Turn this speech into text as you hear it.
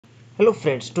Hello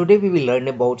friends, today we will learn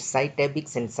about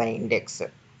SY-TABIX and SY-INDEX.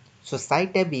 So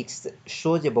SY-TABIX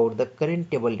shows about the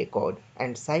current table record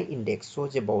and SY-INDEX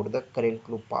shows about the current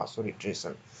loop pass or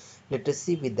iteration. Let us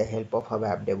see with the help of a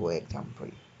web demo example.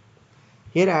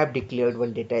 Here I have declared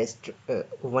one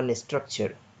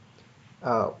structure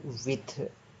with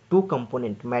two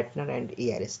component maintainer and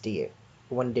ERSTA,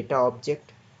 one data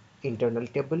object internal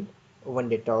table, one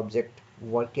data object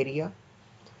work area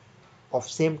of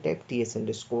same type ts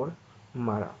underscore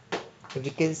mara. We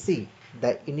can see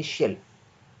the initial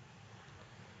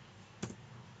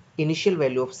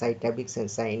value of SY-TABIX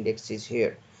and SY-INDEX is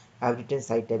here. I have written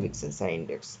SY-TABIX and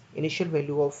SY-INDEX. Initial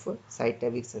value of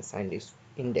SY-TABIX and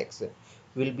SY-INDEX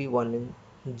will be 1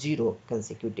 and 0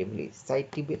 consecutively.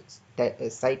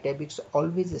 SY-TABIX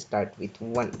always start with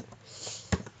 1.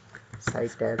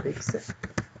 SY-TABIX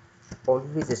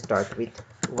always start with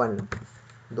 1.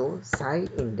 Though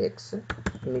SY-INDEX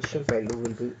initial value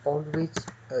will be always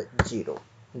 0.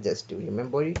 Just to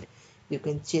remember it, you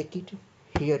can check it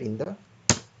here in the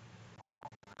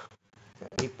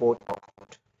report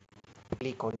output.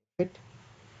 Click on it.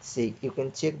 See, you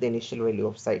can check the initial value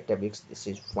of SY-TABIX. This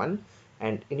is 1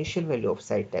 and initial value of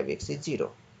SY-TABIX is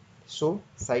 0. So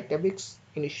SY-TABIX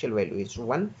initial value is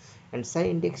 1 and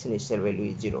SY-INDEX initial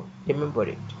value is 0. Remember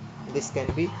it. This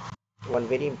can be one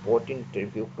very important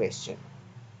interview question.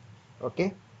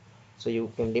 Okay. So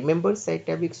you can remember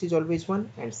SY-TABIX is always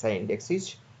 1 and SY-INDEX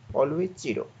is always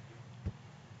 0.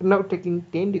 Now taking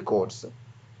 10 records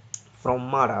from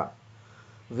Mara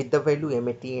with the value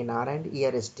MATNR and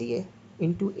ERSTA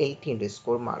into LT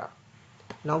underscore Mara.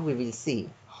 Now we will see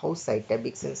how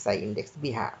SY-TABIX and SY-INDEX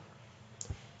behave.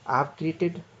 I have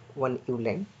created one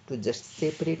uline to just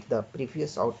separate the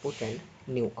previous output and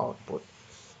new output.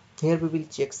 Here we will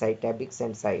check SY-TABIX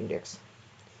and SY-INDEX.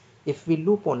 If we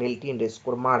loop on LT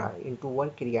underscore Mara into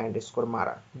work area underscore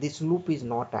Mara, this loop is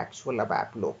not actual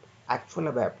ABAP loop. Actual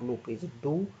ABAP loop is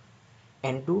do,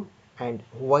 undo and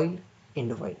while,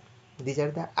 end while. These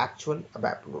are the actual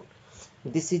ABAP loop.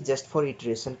 This is just for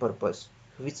iteration purpose,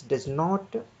 which does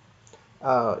not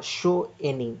show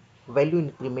any value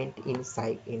increment in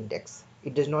SY-INDEX.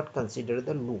 It does not consider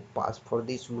the loop pass for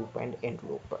this loop and end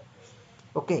loop.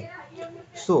 Okay,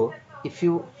 so if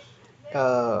you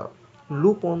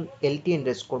loop on LT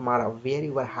underscore Mara where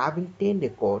you are having 10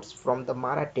 records from the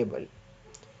Mara table,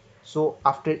 so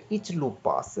after each loop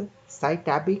pass,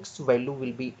 SY-TABIX value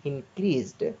will be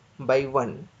increased by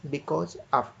 1 because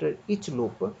after each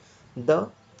loop, the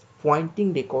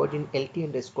pointing record in LT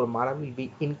underscore Mara will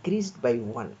be increased by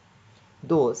 1.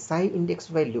 Though SY-INDEX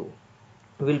value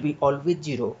will be always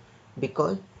 0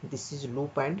 because this is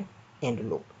loop and end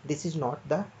loop. This is not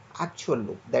the actual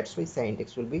loop. That's why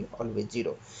SY-INDEX will be always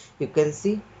 0. You can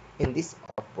see in this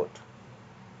output.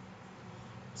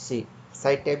 See,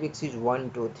 SY-TABIX is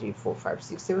 1, 2, 3, 4, 5,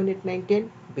 6, 7, 8, 9,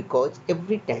 10 because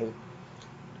every time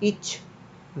each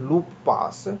loop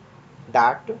pass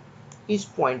that is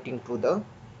pointing to the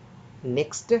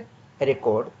next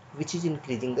record which is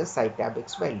increasing the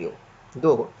SY-TABIX value.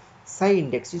 Though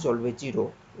SY-INDEX is always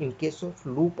 0 in case of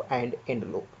loop and end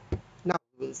loop. Now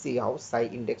we will see how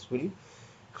SY-INDEX will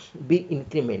be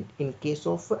increment in case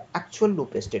of actual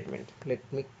loop statement. Let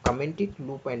me comment it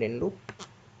loop and end loop.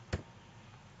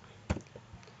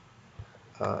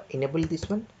 Enable this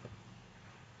one,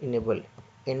 enable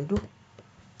undo.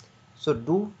 So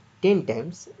do 10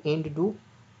 times and do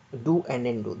and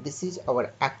undo. This is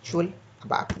our actual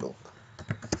ABAP loop.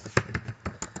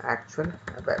 Actual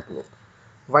ABAP loop.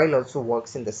 While also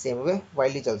works in the same way.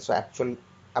 While is also actual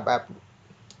ABAP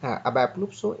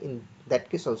loop. So in that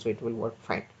case also it will work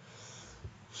fine.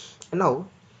 Now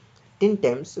 10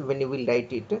 times when you will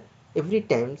write it, every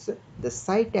times the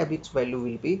SY-TABIX value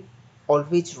will be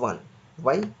always 1.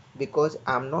 Why? Because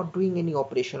I'm not doing any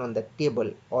operation on the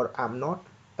table, or I'm not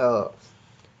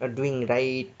doing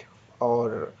write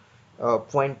or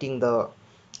pointing the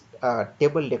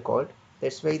table record.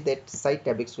 That's why that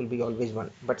SY-TABIX will be always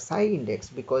 1. But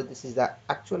SY-INDEX, because this is the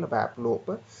actual ABAP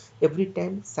loop, every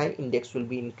time SY-INDEX will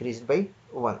be increased by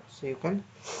 1. So you can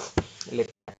let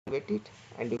me activate it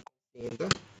and you can see in the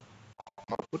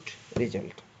output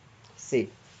result.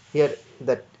 See here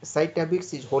that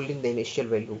SY-TABIX is holding the initial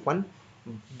value 1,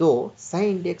 though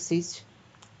SY-INDEX is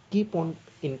keep on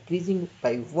increasing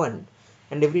by 1,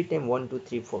 and every time 1, 2,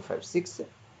 3, 4, 5, 6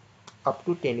 up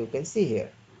to 10 you can see here.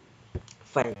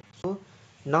 Fine. So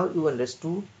now you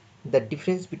understood the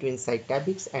difference between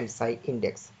SY-TABIX and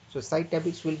SY-INDEX. So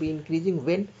SY-TABIX will be increasing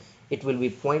when it will be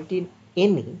pointing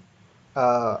any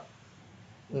uh,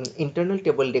 internal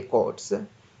table records,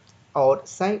 or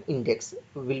SY-INDEX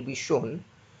will be shown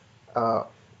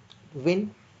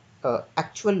when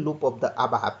actual loop of the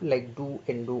above, like do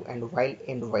and while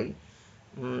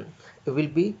will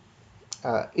be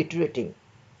iterating.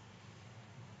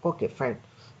 Okay, fine.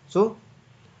 So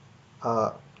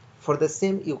uh, for the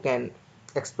same you can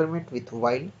experiment with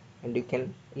while, and you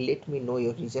can let me know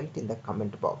your result in the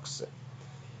comment box.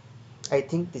 I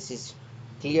think this is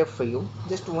clear for you.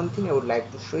 Just one thing I would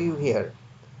like to show you here.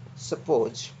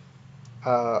 Suppose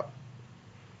uh,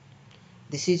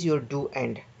 this is your do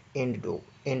and end do.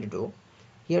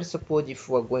 Here suppose if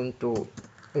you are going to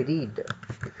read,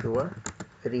 if you are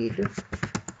read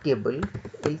table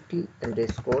lt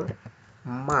underscore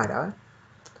mara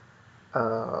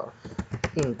uh,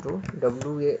 into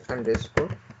wa underscore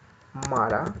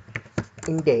mara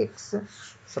index,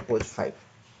 suppose 5.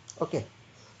 Okay,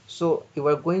 so you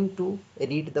are going to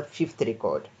read the fifth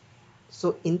record.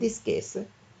 So in this case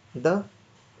the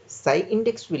psi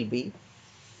index will be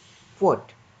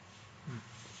what?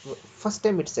 First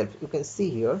time itself you can see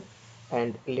here,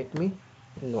 and let me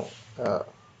know, uh,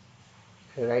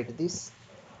 write this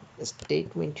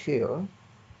statement here,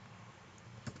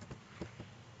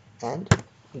 and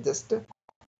just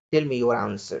tell me your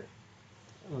answer.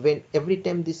 When every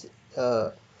time this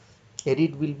uh,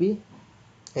 read will be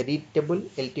read table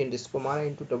lt underscore mara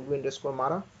into w underscore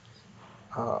mara,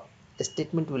 uh, a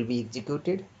statement will be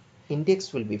executed,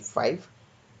 index will be 5.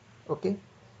 Okay,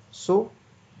 so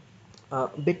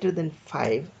better than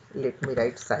 5, let me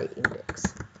write psi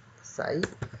index.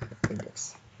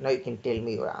 Now you can tell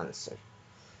me your answer.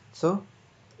 So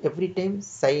every time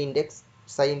psi index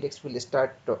will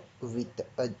start with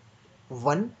a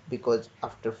 1, because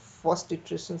after first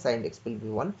iteration psi index will be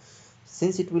 1,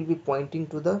 since it will be pointing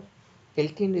to the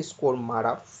lt underscore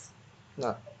mara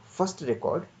uh, first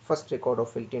record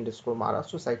of lt underscore mara,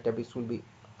 so SY-TABIX will be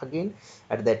again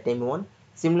at that time 1.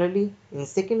 Similarly in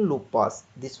second loop pass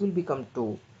this will become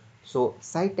 2, so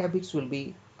SY-TABIX will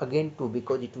be again 2,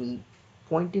 because it will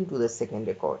pointing to the second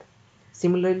record.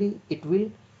 Similarly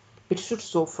it should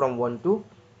show from 1 to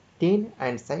 10,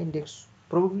 and SY-INDEX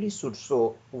probably should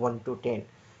show 1 to 10.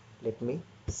 Let me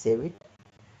save it,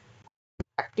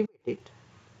 activate it,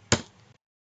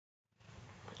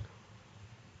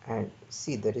 and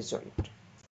see the result.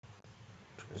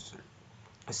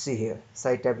 See here,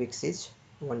 SY-TABIX is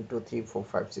 1 2 3 4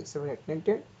 5 6 7 8 9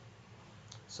 10.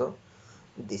 So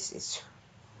this is,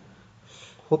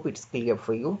 hope it's clear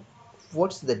for you.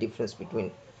 What's the difference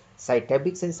between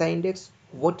SY-TABIX and SY-INDEX?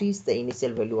 What is the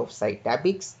initial value of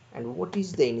SY-TABIX, and what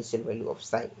is the initial value of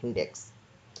SY-INDEX?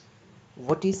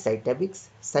 What is SY-TABIX?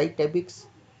 SY-TABIX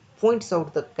points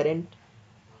out the current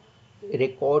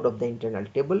record of the internal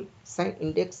table.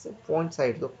 SY-INDEX points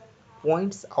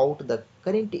out the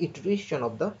current iteration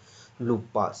of the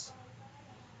loop pass.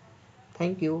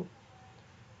 Thank you.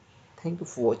 Thank you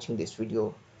for watching this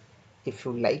video. If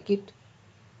you like it,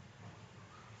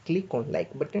 click on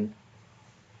like button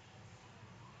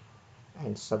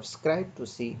and subscribe to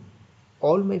see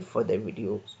all my further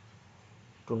videos.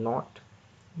 Do not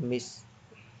miss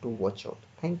to watch out.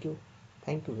 Thank you.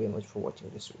 Thank you very much for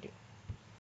watching this video.